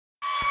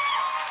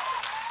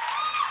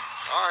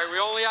All right, we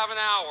only have an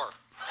hour.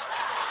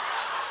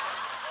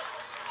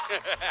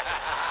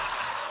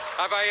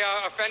 Have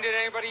I offended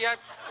anybody yet?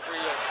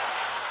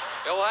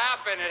 It'll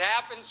happen. It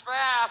happens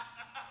fast.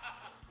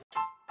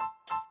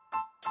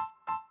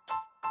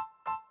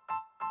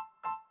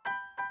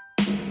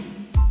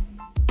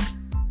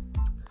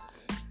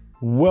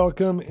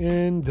 Welcome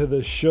into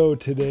the show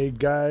today,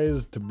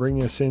 guys. To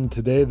bring us in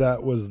today,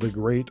 that was the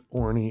great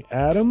Orny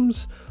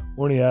Adams.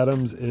 Orny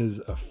Adams is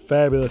a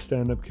fabulous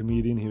stand-up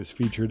comedian. He was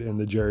featured in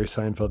the Jerry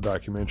Seinfeld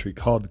documentary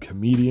called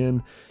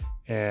Comedian,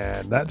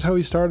 and that's how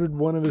he started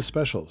one of his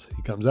specials.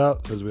 He comes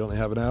out, says we only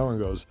have an hour,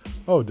 and goes,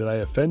 oh, did I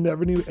offend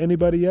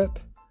anybody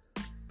yet?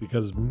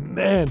 Because,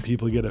 man,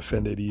 people get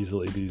offended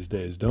easily these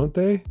days, don't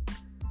they?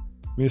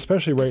 I mean,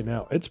 especially right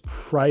now. It's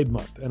Pride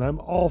Month, and I'm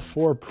all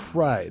for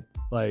Pride.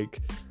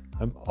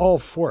 I'm all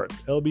for it.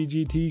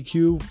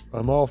 LGBTQ,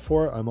 I'm all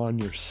for it. I'm on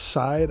your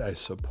side. I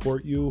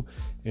support you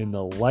in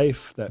the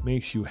life that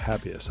makes you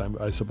happiest.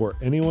 I support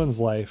anyone's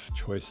life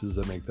choices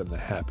that make them the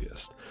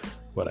happiest.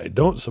 What I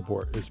don't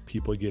support is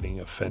people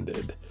getting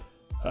offended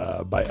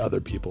by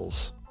other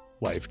people's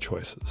life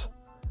choices,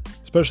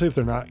 especially if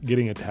they're not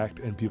getting attacked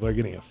and people are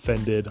getting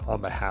offended on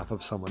behalf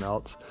of someone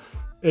else.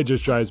 It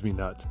just drives me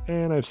nuts,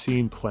 and I've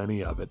seen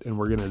plenty of it, and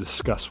we're going to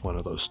discuss one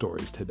of those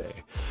stories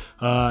today.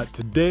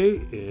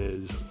 Today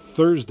is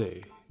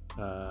Thursday,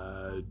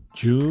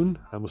 June.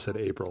 I almost said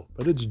April,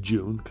 but it's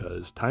June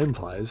because time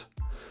flies.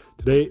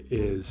 Today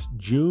is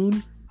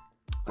June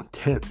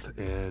 10th,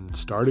 and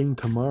starting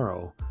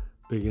tomorrow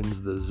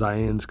begins the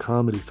Zion's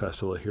Comedy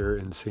Festival here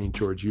in St.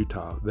 George,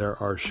 Utah. There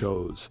are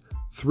shows,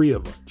 3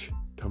 of which,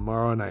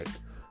 tomorrow night,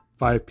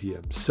 5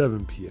 p.m.,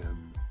 7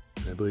 p.m.,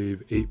 I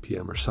believe 8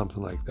 p.m. or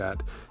something like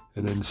that.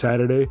 And then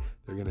Saturday,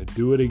 they're going to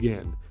do it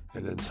again.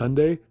 And then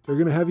Sunday, they're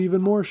going to have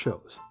even more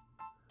shows.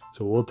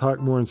 So we'll talk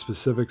more in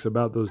specifics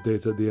about those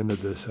dates at the end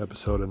of this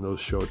episode and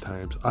those show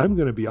times. I'm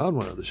going to be on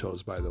one of the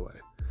shows, by the way.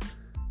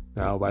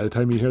 Now, by the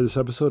time you hear this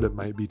episode, it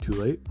might be too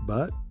late,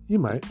 but you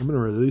might. I'm going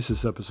to release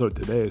this episode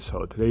today.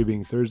 So today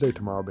being Thursday,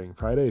 tomorrow being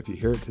Friday. If you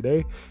hear it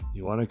today,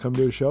 you want to come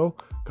to a show,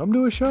 come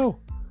to a show.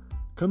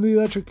 Come to the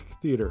Electric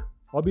Theater.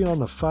 I'll be on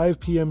the 5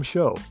 p.m.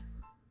 show.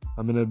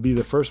 I'm going to be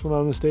the first one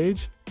on the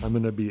stage. I'm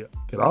going to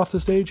get off the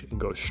stage and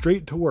go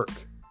straight to work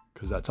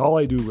because that's all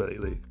I do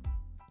lately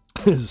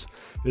is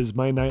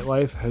my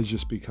nightlife has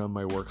just become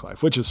my work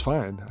life, which is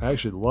fine. I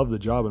actually love the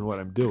job and what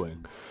I'm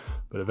doing,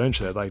 but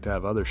eventually I'd like to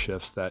have other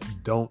shifts that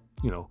don't,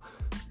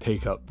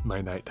 take up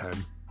my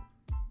nighttime.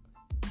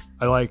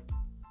 I like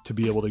to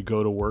be able to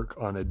go to work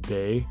on a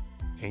day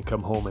and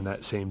come home in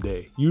that same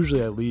day.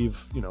 Usually I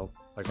leave,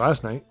 like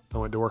last night, I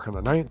went to work on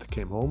the 9th,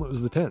 came home, it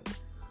was the 10th.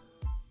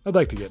 I'd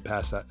like to get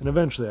past that, and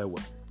eventually I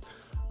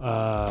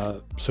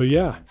will. So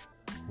yeah,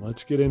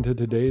 let's get into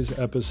today's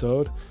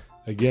episode.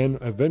 Again,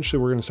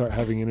 eventually we're going to start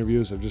having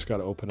interviews. I've just got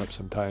to open up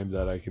some time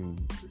that I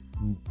can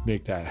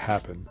make that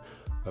happen.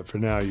 But for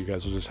now, you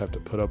guys will just have to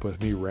put up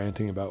with me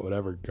ranting about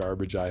whatever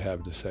garbage I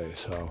have to say.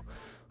 So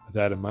with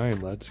that in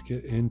mind, let's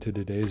get into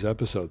today's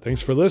episode.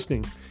 Thanks for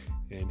listening,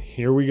 and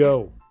here we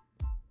go.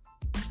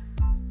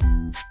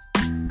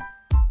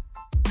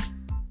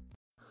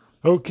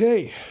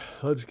 Okay,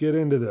 let's get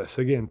into this.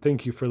 Again,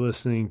 thank you for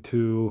listening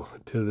to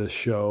this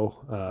show.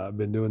 I've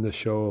been doing this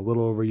show a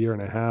little over a year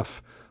and a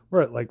half.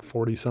 We're at like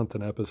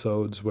 40-something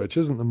episodes, which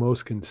isn't the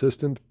most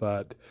consistent,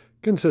 but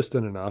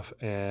consistent enough.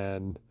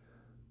 And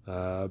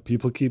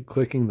people keep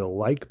clicking the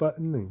like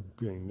button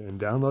and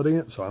downloading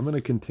it. So I'm going to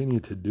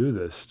continue to do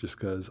this just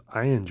because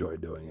I enjoy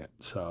doing it.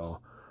 So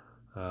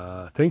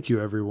thank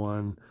you,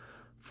 everyone,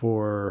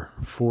 for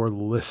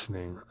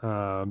listening.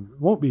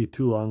 Won't be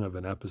too long of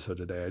an episode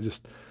today.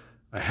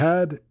 I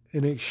had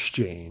an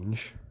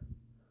exchange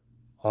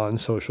on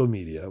social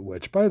media,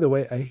 which, by the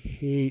way, I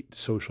hate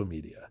social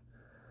media.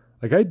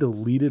 Like, I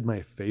deleted my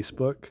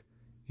Facebook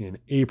in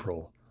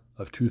April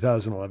of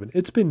 2011.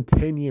 It's been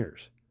 10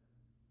 years.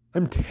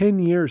 I'm 10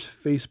 years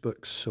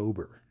Facebook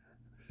sober.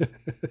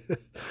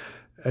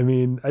 I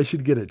mean, I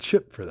should get a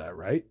chip for that,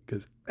 right?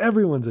 Because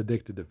everyone's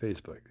addicted to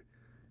Facebook.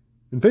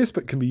 And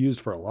Facebook can be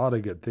used for a lot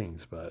of good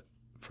things, but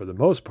for the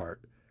most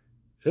part,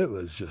 it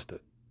was just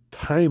a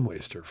time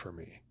waster for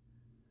me.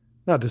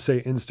 Not to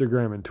say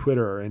Instagram and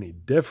Twitter are any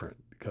different,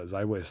 because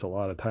I waste a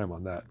lot of time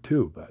on that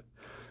too. But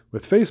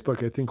with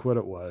Facebook, I think what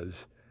it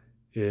was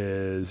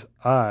is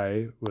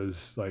I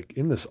was like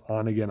in this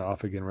on-again,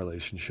 off-again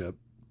relationship.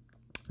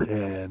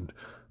 And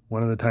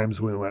one of the times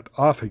when it went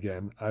off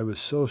again, I was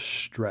so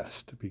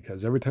stressed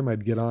because every time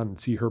I'd get on and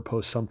see her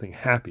post something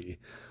happy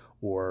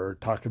or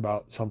talk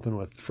about something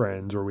with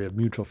friends, or we have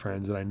mutual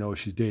friends and I know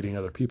she's dating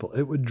other people,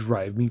 it would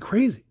drive me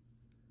crazy.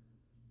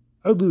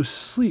 I would lose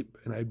sleep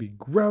and I'd be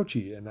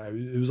grouchy, and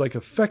it was like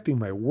affecting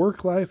my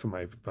work life and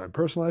my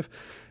personal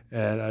life.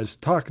 And I was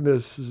talking to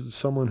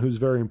someone who's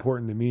very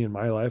important to me in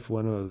my life,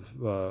 one of,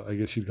 I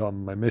guess you'd call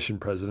him my mission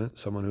president,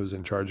 someone who was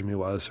in charge of me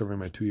while I was serving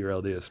my 2-year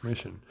LDS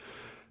mission.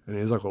 And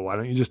he's like, well, why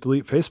don't you just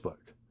delete Facebook?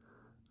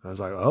 And I was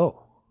like,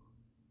 oh,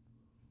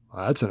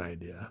 well, that's an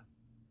idea.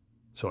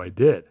 So I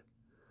did.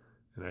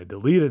 And I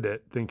deleted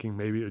it thinking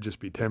maybe it would just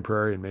be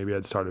temporary and maybe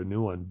I'd start a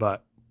new one.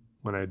 But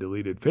when I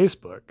deleted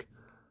Facebook,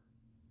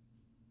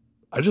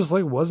 I just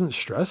wasn't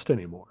stressed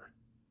anymore.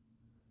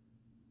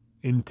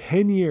 In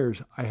 10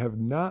 years, I have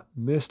not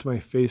missed my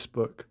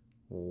Facebook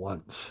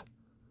once.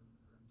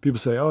 People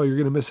say, oh, you're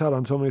going to miss out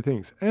on so many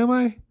things. Am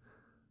I?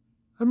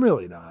 I'm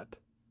really not.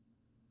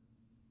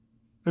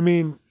 I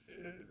mean,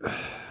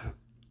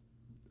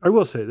 I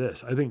will say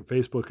this. I think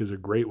Facebook is a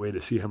great way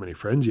to see how many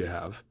friends you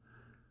have.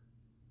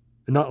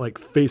 And not like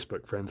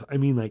Facebook friends. I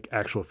mean like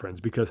actual friends.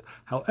 Because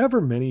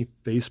however many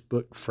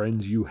Facebook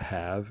friends you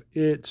have,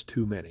 it's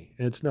too many.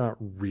 It's not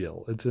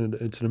real. It's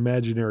an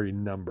imaginary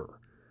number.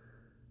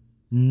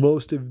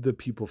 Most of the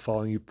people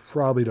following you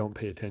probably don't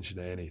pay attention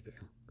to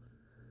anything.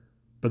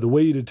 But the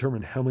way you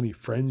determine how many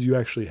friends you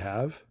actually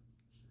have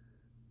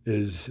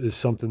is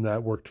something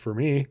that worked for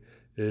me,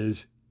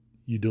 is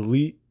you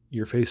delete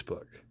your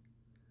Facebook.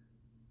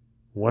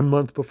 1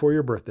 month before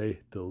your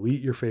birthday,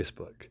 delete your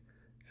Facebook.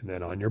 And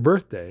then on your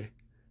birthday,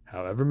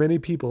 however many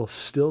people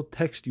still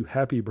text you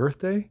happy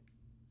birthday,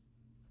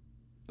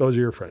 those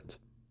are your friends.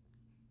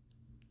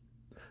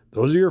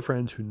 Those are your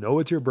friends who know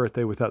it's your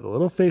birthday without the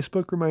little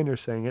Facebook reminder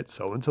saying it's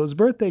so-and-so's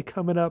birthday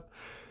coming up.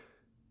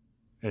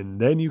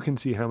 And then you can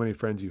see how many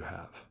friends you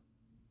have.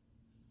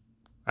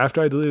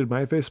 After I deleted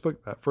my Facebook,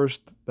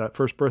 that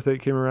first birthday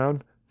came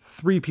around,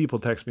 3 people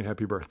text me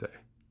happy birthday.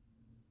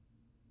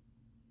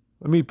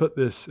 Let me put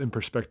this in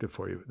perspective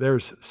for you.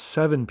 There's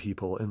 7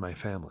 people in my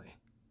family.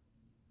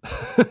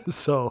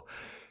 So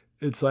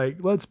it's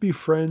let's be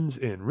friends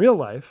in real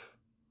life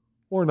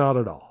or not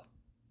at all.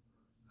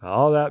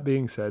 All that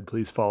being said,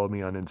 please follow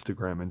me on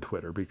Instagram and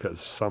Twitter because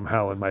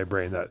somehow in my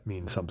brain that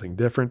means something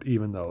different,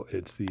 even though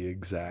it's the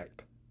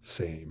exact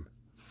same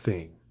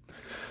thing.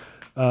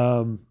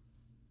 Not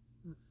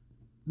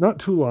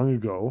too long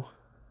ago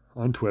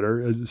on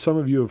Twitter, as some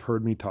of you have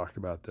heard me talk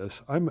about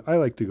this, I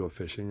like to go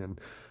fishing, and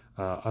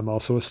I'm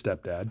also a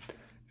stepdad.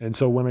 And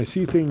so when I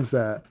see things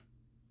that,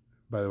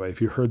 by the way,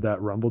 if you heard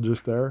that rumble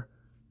just there,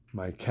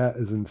 my cat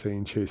is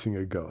insane chasing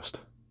a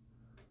ghost.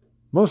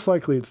 Most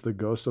likely it's the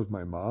ghost of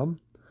my mom.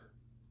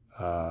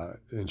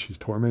 And she's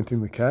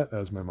tormenting the cat,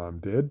 as my mom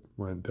did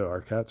to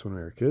our cats when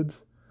we were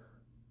kids.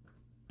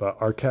 But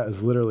our cat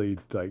is literally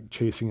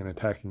chasing and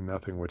attacking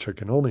nothing, which I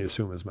can only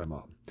assume is my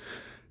mom.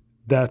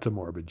 That's a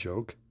morbid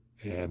joke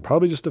and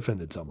probably just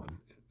offended someone.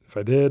 If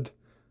I did,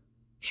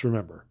 just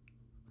remember,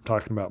 I'm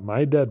talking about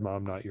my dead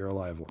mom, not your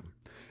alive one.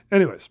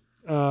 Anyways,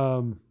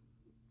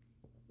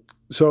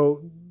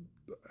 so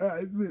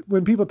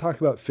when people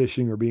talk about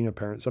fishing or being a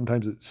parent,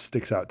 sometimes it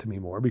sticks out to me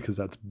more because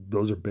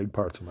those are big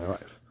parts of my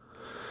life.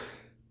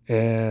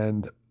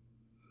 And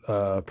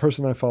a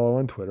person I follow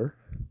on Twitter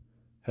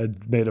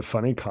had made a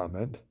funny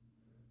comment,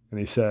 and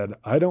he said,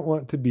 I don't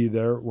want to be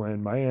there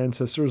when my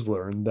ancestors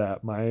learned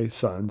that my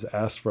sons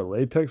asked for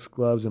latex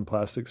gloves and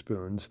plastic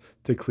spoons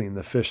to clean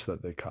the fish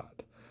that they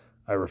caught.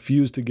 I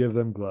refused to give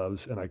them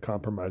gloves, and I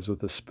compromised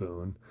with a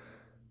spoon.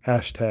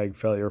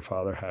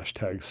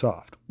 #FailureFather,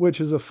 #soft,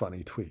 which is a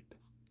funny tweet.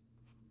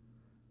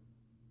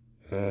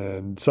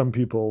 And some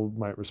people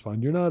might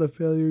respond, you're not a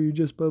failure, you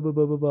just blah, blah,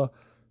 blah, blah, blah.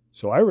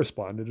 So I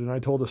responded and I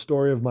told a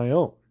story of my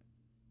own.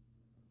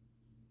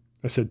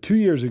 I said 2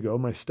 years ago,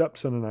 my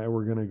stepson and I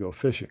were going to go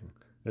fishing.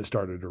 It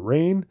started to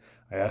rain.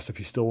 I asked if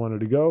he still wanted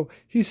to go.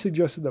 He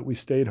suggested that we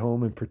stayed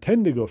home and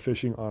pretend to go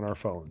fishing on our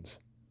phones.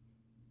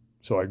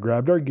 So I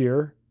grabbed our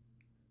gear,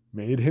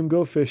 made him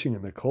go fishing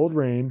in the cold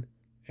rain,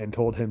 and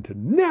told him to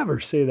never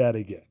say that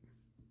again.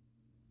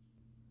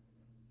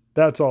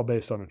 That's all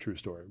based on a true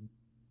story.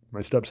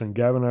 My stepson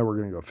Gavin and I were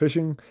going to go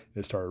fishing.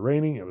 It started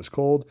raining. It was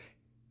cold.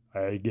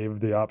 I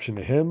gave the option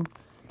to him.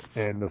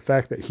 And the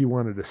fact that he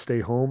wanted to stay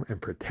home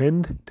and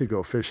pretend to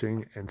go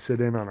fishing and sit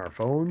in on our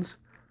phones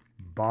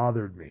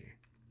bothered me.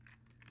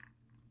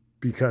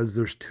 Because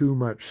there's too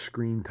much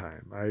screen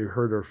time. I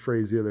heard a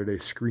phrase the other day,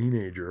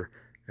 screenager,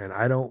 and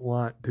I don't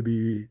want to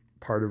be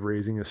part of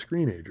raising a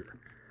screenager.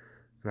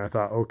 And I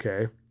thought,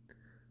 okay,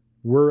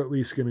 we're at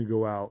least going to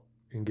go out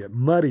and get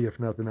muddy if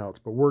nothing else,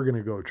 but we're going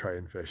to go try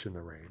and fish in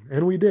the rain.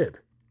 And we did.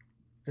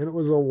 And it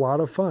was a lot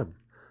of fun.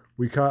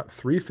 We caught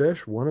 3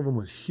 fish. One of them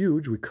was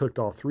huge. We cooked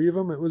all 3 of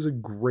them. It was a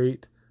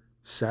great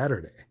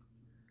Saturday.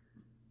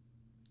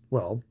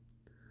 Well,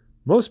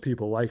 most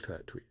people liked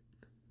that tweet.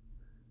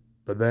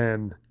 But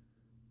then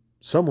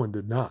someone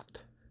did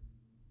not.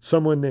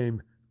 Someone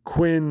named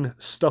Quinn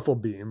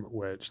Stufflebeam,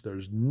 which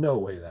there's no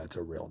way that's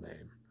a real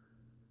name.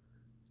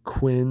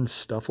 Quinn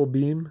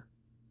Stufflebeam?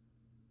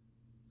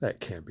 That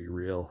can't be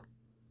real.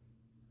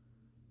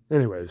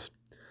 Anyways,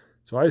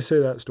 so I say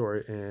that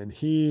story, and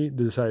he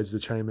decides to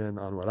chime in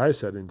on what I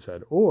said and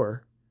said,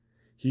 or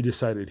he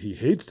decided he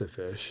hates to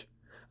fish.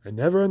 I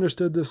never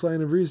understood this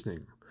line of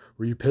reasoning.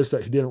 Were you pissed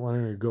that he didn't want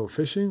to go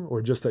fishing,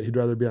 or just that he'd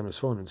rather be on his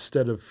phone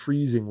instead of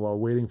freezing while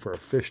waiting for a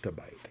fish to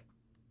bite?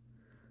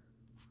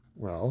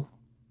 Well,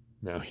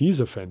 now he's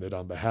offended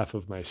on behalf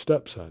of my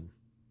stepson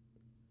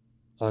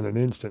on an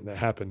instant that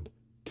happened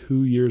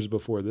 2 years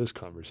before this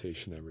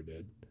conversation ever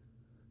did.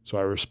 So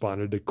I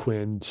responded to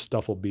Quinn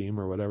Stufflebeam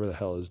or whatever the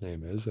hell his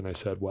name is. And I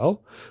said,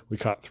 well, we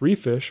caught 3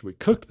 fish, we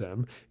cooked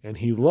them, and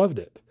he loved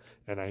it.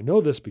 And I know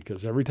this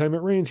because every time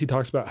it rains, he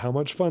talks about how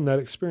much fun that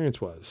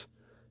experience was.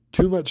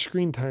 Too much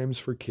screen times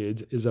for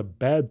kids is a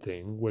bad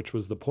thing, which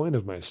was the point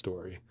of my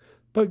story.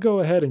 But go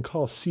ahead and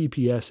call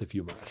CPS if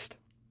you must.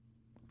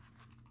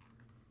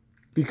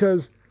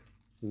 Because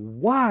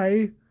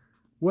why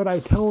would I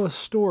tell a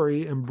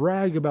story and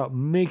brag about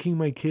making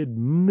my kid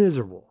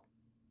miserable?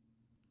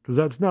 Because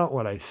that's not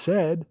what I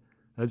said.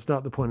 That's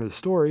not the point of the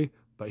story.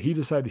 But he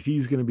decided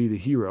he's going to be the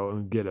hero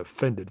and get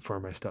offended for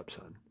my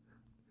stepson.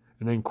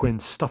 And then Quinn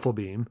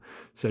Stufflebeam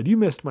said, you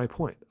missed my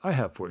point. I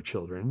have 4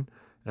 children,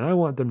 and I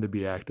want them to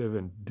be active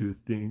and do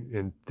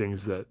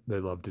things that they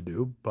love to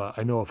do. But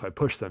I know if I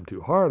push them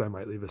too hard, I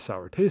might leave a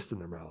sour taste in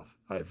their mouth.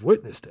 I've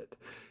witnessed it,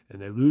 and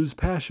they lose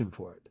passion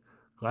for it.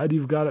 Glad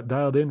you've got it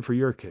dialed in for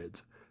your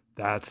kids.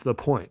 That's the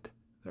point.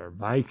 They're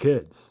my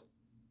kids.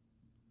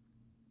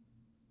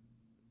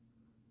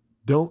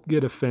 Don't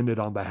get offended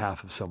on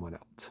behalf of someone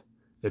else.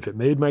 If it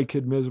made my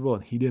kid miserable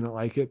and he didn't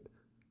like it,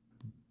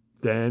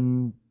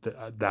 then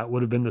that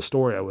would have been the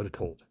story I would have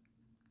told.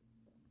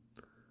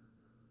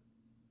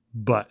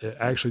 But it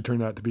actually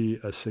turned out to be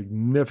a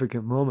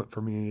significant moment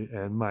for me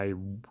and my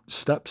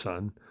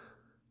stepson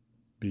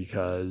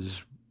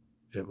because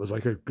it was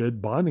like a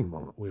good bonding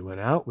moment. We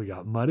went out, we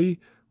got muddy,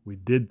 we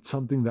did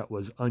something that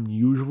was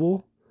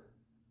unusual,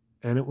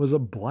 and it was a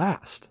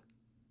blast.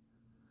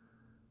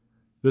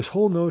 This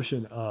whole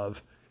notion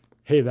of,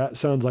 hey, that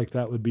sounds like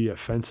that would be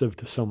offensive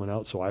to someone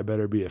else, so I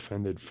better be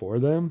offended for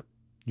them,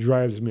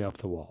 drives me up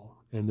the wall.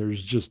 And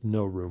there's just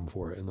no room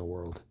for it in the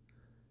world.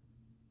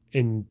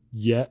 And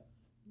yet,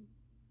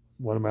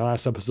 one of my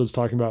last episodes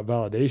talking about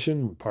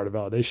validation, part of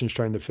validation is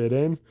trying to fit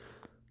in.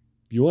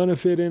 If you want to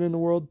fit in the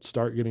world,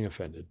 start getting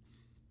offended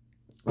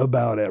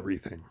about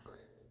everything.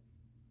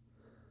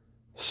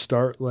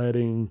 Start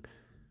letting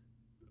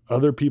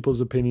other people's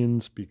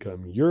opinions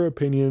become your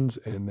opinions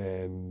and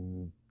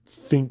then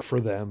think for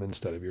them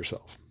instead of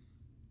yourself.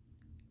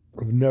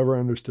 I've never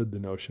understood the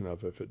notion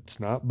of if it's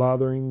not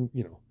bothering,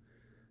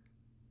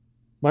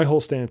 my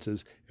whole stance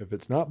is if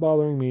it's not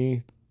bothering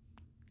me,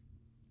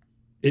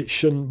 it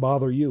shouldn't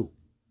bother you.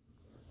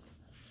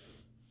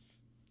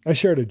 I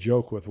shared a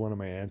joke with one of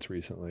my aunts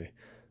recently.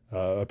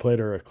 I played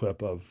her a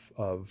clip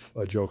of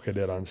a joke I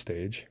did on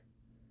stage.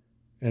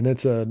 And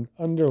it's an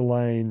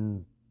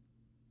underlying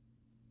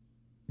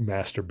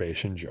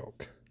masturbation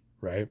joke,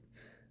 right?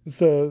 It's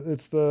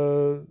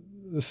the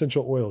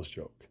essential oils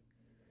joke.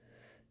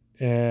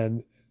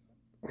 And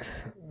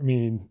I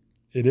mean,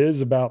 it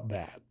is about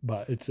that,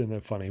 but it's in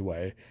a funny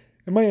way.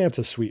 And my aunt's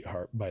a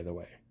sweetheart, by the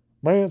way.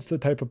 My aunt's the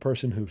type of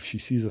person who, if she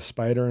sees a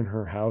spider in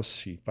her house,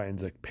 she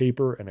finds a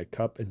paper and a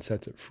cup and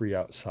sets it free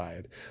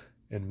outside.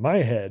 In my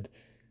head,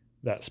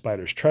 that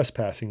spider's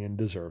trespassing and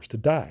deserves to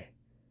die.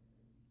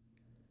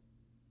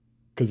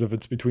 Because if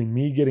it's between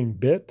me getting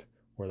bit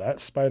or that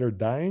spider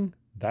dying,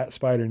 that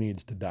spider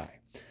needs to die.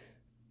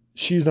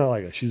 She's not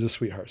like that. She's a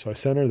sweetheart. So I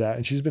sent her that,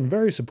 and she's been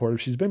very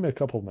supportive. She's been to a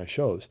couple of my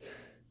shows.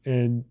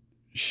 And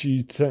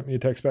she sent me a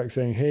text back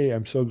saying, hey,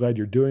 I'm so glad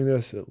you're doing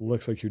this. It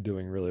looks like you're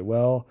doing really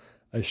well.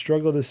 I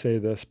struggle to say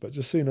this, but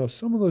just so you know,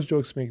 some of those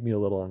jokes make me a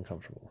little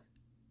uncomfortable.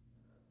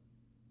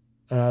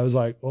 And I was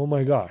like, oh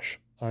my gosh,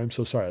 I'm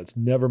so sorry. It's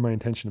never my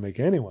intention to make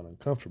anyone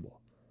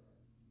uncomfortable.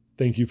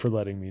 Thank you for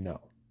letting me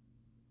know.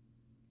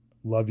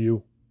 Love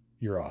you.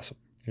 You're awesome.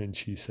 And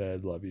she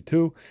said, love you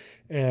too.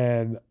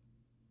 And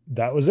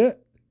that was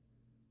it.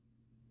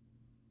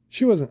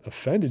 She wasn't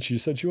offended. She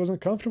said she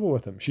wasn't comfortable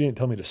with them. She didn't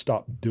tell me to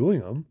stop doing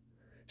them.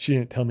 She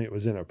didn't tell me it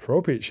was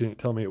inappropriate. She didn't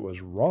tell me it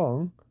was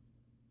wrong.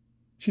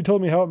 She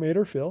told me how it made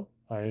her feel.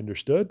 I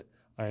understood.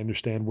 I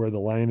understand where the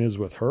line is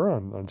with her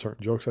on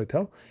certain jokes I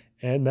tell.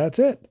 And that's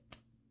it.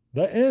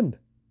 The end.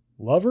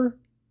 Love her.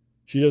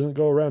 She doesn't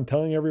go around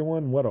telling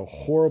everyone what a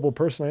horrible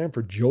person I am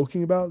for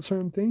joking about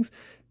certain things.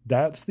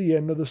 That's the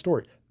end of the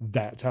story.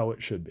 That's how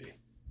it should be.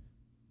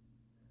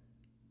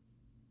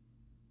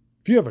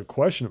 If you have a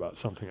question about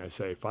something I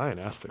say, fine,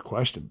 ask the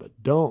question,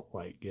 but don't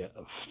get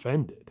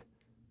offended.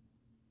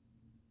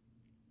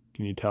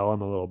 Can you tell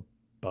I'm a little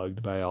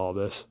bugged by all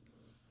this?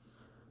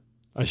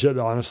 I should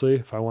honestly,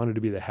 if I wanted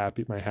to be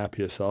my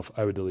happiest self,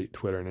 I would delete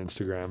Twitter and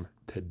Instagram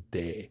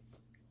today.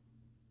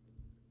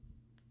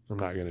 I'm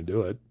not going to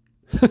do it.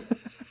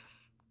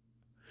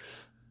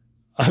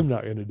 I'm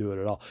not going to do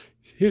it at all.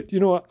 You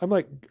know what? I'm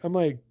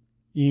like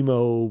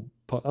emo.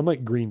 I'm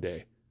like Green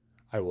Day.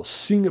 I will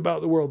sing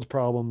about the world's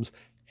problems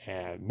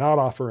and not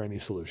offer any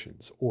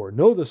solutions, or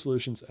know the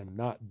solutions and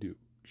not do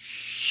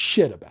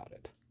shit about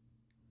it.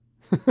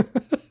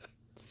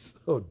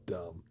 So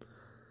dumb.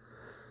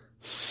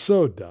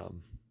 So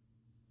dumb.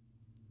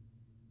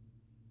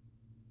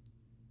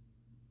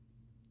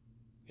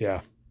 Yeah.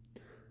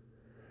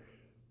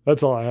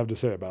 That's all I have to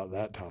say about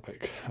that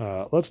topic.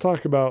 Let's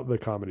talk about the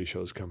comedy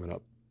shows coming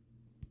up.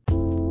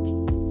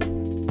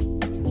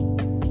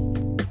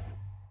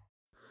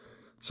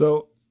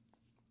 So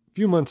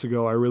few months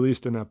ago, I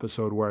released an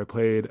episode where I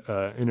played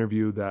an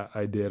interview that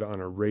I did on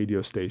a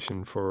radio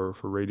station for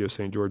Radio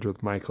St. George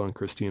with Michael and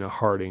Christina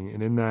Harding.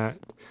 And in that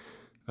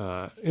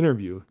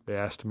interview, they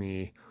asked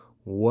me,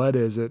 what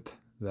is it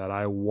that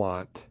I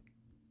want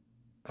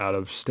out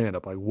of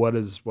stand-up? Like, what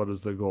is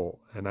the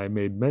goal? And I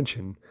made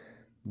mention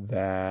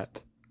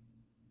that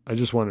I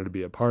just wanted to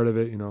be a part of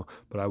it,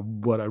 but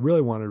what I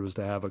really wanted was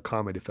to have a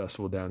comedy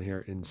festival down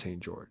here in St.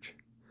 George.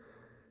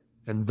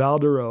 And Val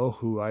Duro,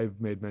 who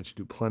I've made mention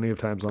to plenty of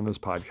times on this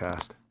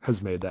podcast,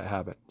 has made that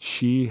happen.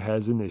 She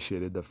has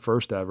initiated the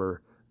first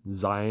ever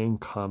Zion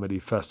Comedy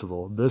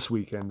Festival this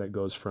weekend that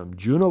goes from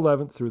June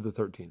 11th through the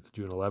 13th,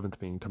 June 11th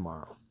being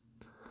tomorrow.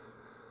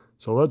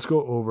 So let's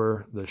go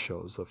over the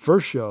shows. The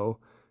first show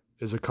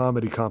is a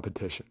comedy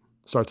competition.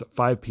 Starts at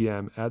 5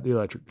 p.m. at the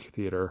Electric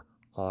Theater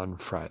on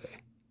Friday.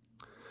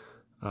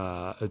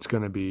 It's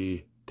going to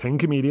be 10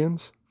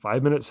 comedians,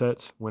 5-minute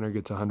sets, winner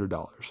gets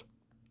 $100.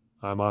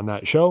 I'm on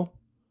that show.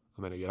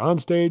 I'm going to get on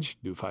stage,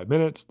 do 5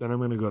 minutes, then I'm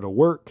going to go to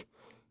work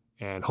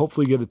and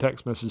hopefully get a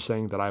text message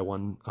saying that I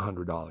won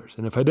 $100.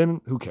 And if I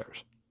didn't, who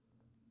cares?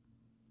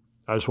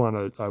 I just want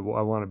to, I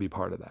want to be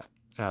part of that.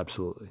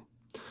 Absolutely.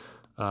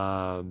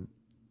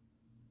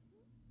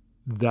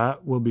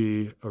 That will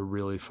be a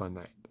really fun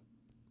night.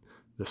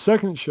 The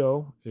second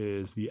show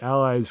is the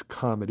Allies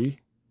Comedy,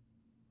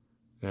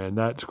 and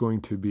that's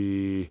going to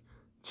be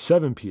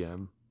 7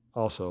 p.m.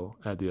 also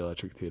at the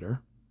Electric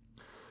Theater.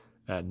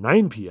 At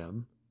 9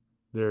 p.m.,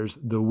 there's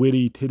the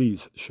Witty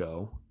Titties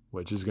show,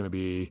 which is going to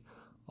be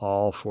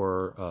all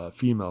for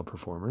female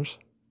performers,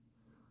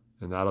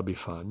 and that'll be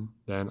fun.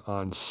 Then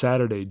on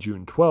Saturday,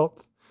 June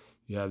 12th,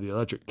 you have the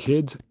Electric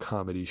Kids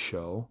Comedy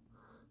Show.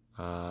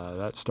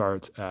 That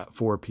starts at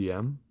 4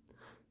 p.m.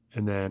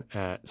 And then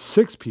at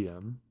 6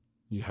 p.m.,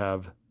 you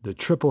have the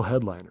Triple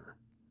Headliner.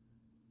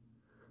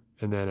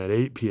 And then at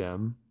 8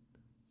 p.m.,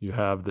 you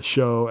have the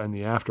show and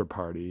the after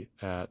party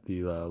at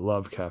the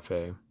Love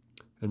Cafe.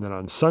 And then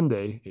on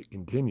Sunday, it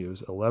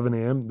continues. 11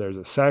 a.m., there's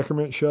a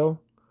Sacrament show.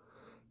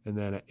 And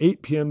then at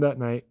 8 p.m. that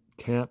night,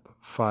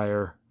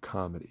 Campfire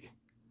Comedy.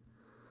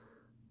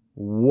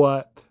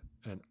 What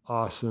an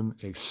awesome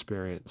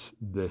experience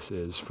this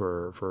is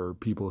for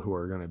people who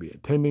are going to be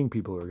attending,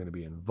 people who are going to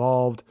be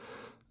involved.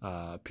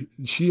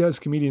 She has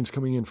comedians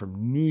coming in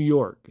from New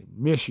York and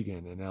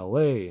Michigan and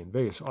LA and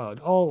Vegas,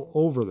 all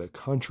over the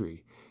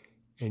country.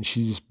 And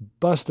she's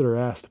busted her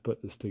ass to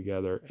put this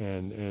together.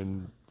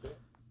 And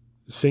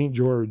St.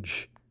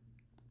 George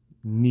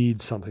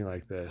needs something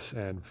like this.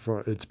 And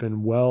it's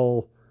been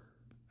well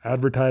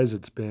advertised.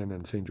 It's been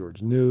in St.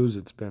 George News.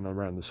 It's been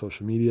around the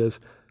social medias.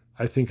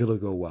 I think it'll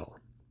go well.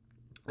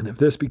 And if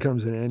this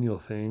becomes an annual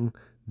thing,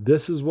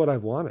 this is what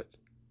I've wanted.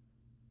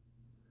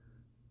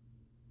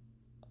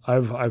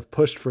 I've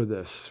pushed for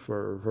this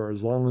for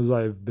as long as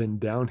I've been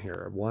down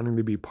here, wanting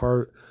to be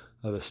part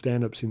of a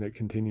stand-up scene that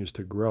continues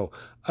to grow.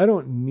 I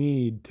don't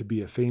need to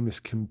be a famous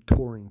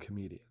touring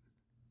comedian.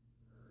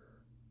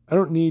 I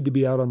don't need to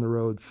be out on the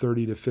road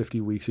 30 to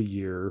 50 weeks a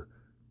year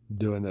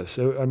doing this.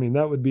 So, I mean,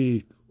 that would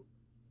be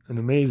an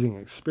amazing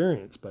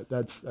experience, but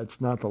that's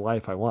not the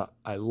life I want.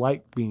 I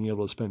like being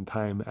able to spend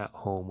time at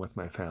home with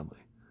my family.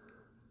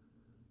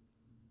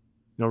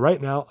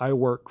 Right now I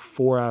work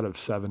 4 out of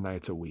 7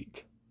 nights a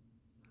week.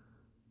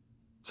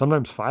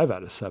 Sometimes 5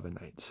 out of 7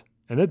 nights.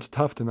 And it's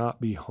tough to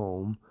not be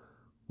home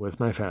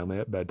with my family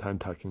at bedtime,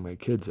 tucking my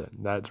kids in.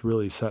 That's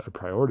really set of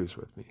priorities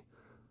with me.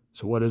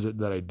 So what is it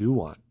that I do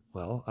want?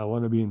 Well, I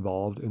want to be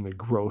involved in the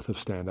growth of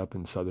stand-up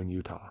in Southern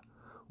Utah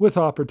with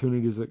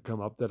opportunities that come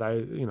up that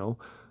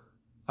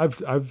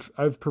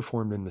I've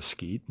performed in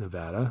Mesquite,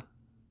 Nevada.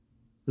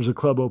 There's a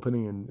club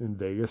opening in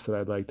Vegas that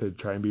I'd like to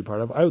try and be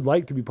part of. I would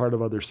like to be part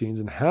of other scenes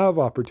and have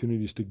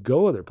opportunities to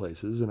go other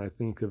places, and I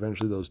think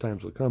eventually those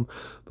times will come.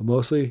 But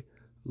mostly,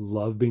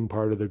 love being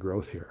part of the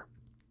growth here.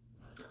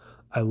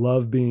 I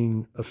love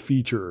being a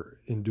feature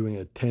in doing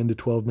a 10 to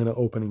 12 minute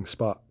opening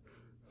spot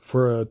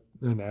for a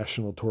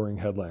national touring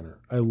headliner.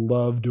 I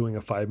love doing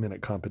a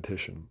 5-minute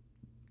competition.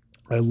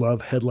 I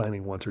love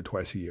headlining once or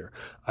twice a year.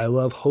 I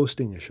love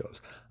hosting the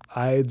shows.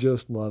 I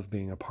just love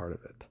being a part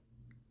of it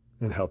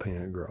and helping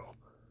it grow.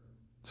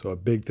 So a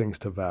big thanks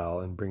to Val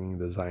and bringing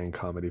the Zion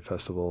Comedy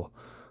Festival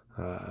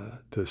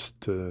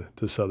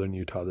to Southern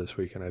Utah this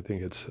weekend. I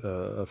think it's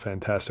a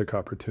fantastic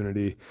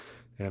opportunity,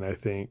 and I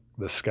think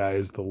the sky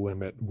is the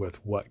limit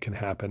with what can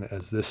happen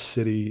as this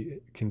city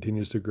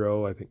continues to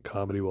grow. I think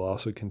comedy will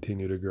also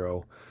continue to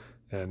grow,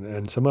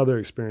 and some other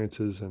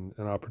experiences and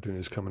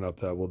opportunities coming up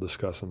that we'll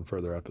discuss in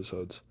further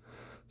episodes.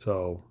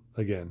 So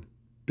again,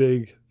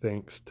 big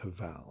thanks to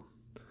Val.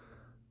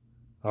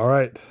 All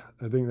right,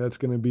 I think that's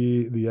going to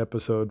be the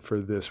episode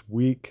for this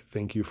week.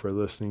 Thank you for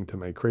listening to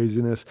my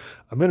craziness.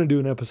 I'm going to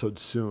do an episode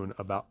soon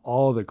about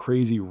all the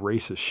crazy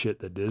racist shit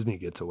that Disney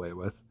gets away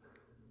with.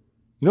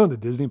 In the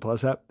Disney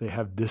Plus app, they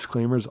have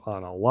disclaimers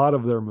on a lot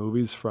of their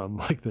movies from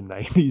like the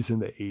 90s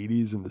and the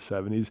 80s and the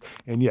 70s.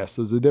 And yes,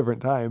 it was a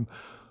different time,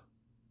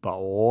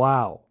 but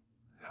wow,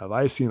 have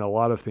I seen a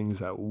lot of things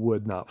that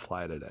would not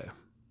fly today.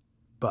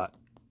 But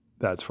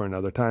that's for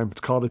another time.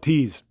 It's called a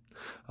tease.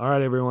 All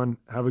right, everyone.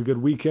 Have a good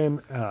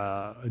weekend.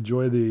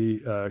 Enjoy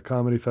the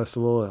comedy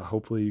festival.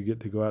 Hopefully you get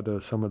to go out to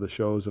some of the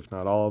shows, if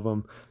not all of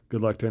them.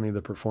 Good luck to any of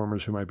the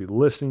performers who might be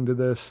listening to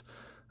this.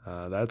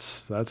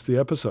 That's the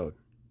episode.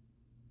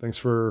 Thanks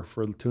for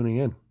tuning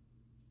in.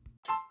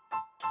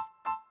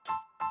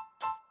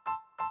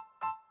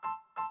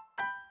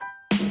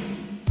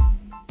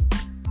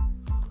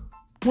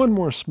 One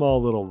more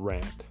small little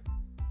rant.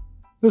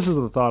 This is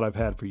a thought I've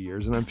had for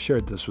years, and I've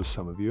shared this with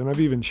some of you, and I've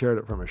even shared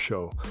it from a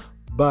show.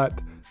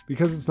 But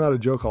because it's not a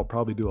joke I'll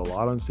probably do a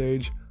lot on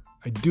stage,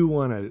 I do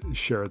want to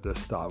share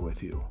this thought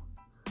with you.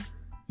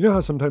 You know how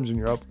sometimes when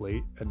you're up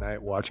late at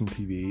night watching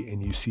TV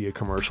and you see a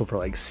commercial for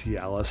like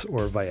Cialis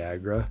or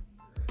Viagra?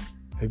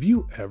 Have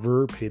you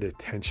ever paid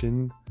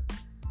attention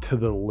to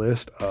the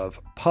list of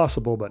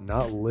possible but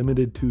not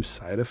limited to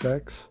side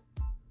effects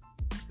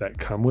that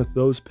come with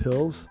those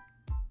pills?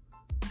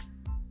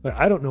 Like,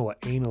 I don't know what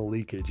anal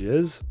leakage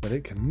is, but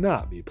it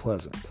cannot be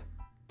pleasant.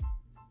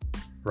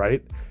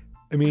 Right?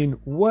 I mean,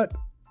 what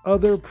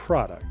other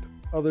product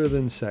other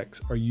than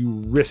sex are you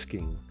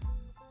risking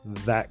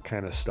that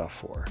kind of stuff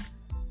for?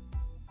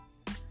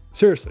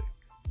 Seriously.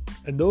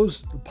 And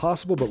those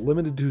possible but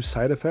limited to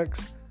side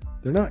effects,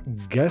 they're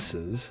not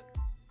guesses.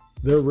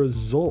 They're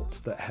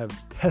results that have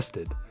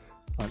tested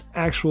on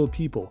actual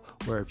people,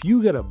 where if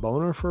you get a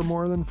boner for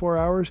more than 4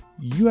 hours,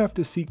 you have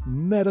to seek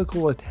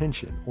medical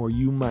attention or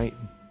you might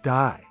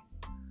die.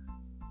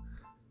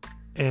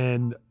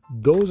 And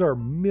those are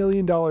 $1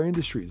 million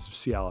industries of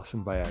Cialis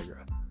and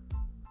Viagra.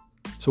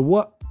 So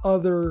what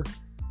other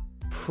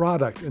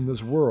product in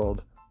this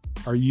world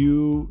are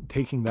you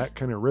taking that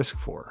kind of risk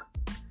for?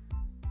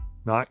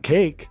 Not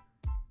cake.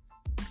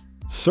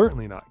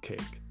 Certainly not cake.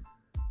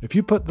 If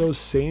you put those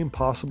same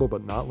possible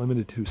but not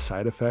limited to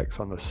side effects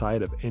on the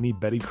side of any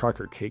Betty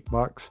Crocker cake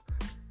box,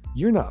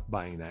 you're not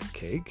buying that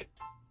cake.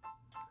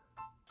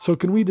 So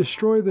can we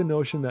destroy the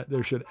notion that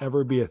there should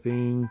ever be a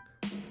thing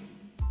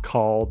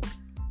called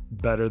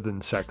better than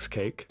sex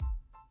cake?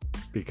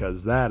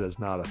 Because that is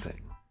not a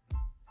thing.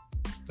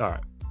 All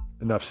right.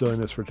 Enough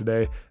silliness for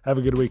today. Have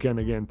a good weekend.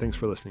 Again, thanks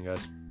for listening,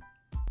 guys.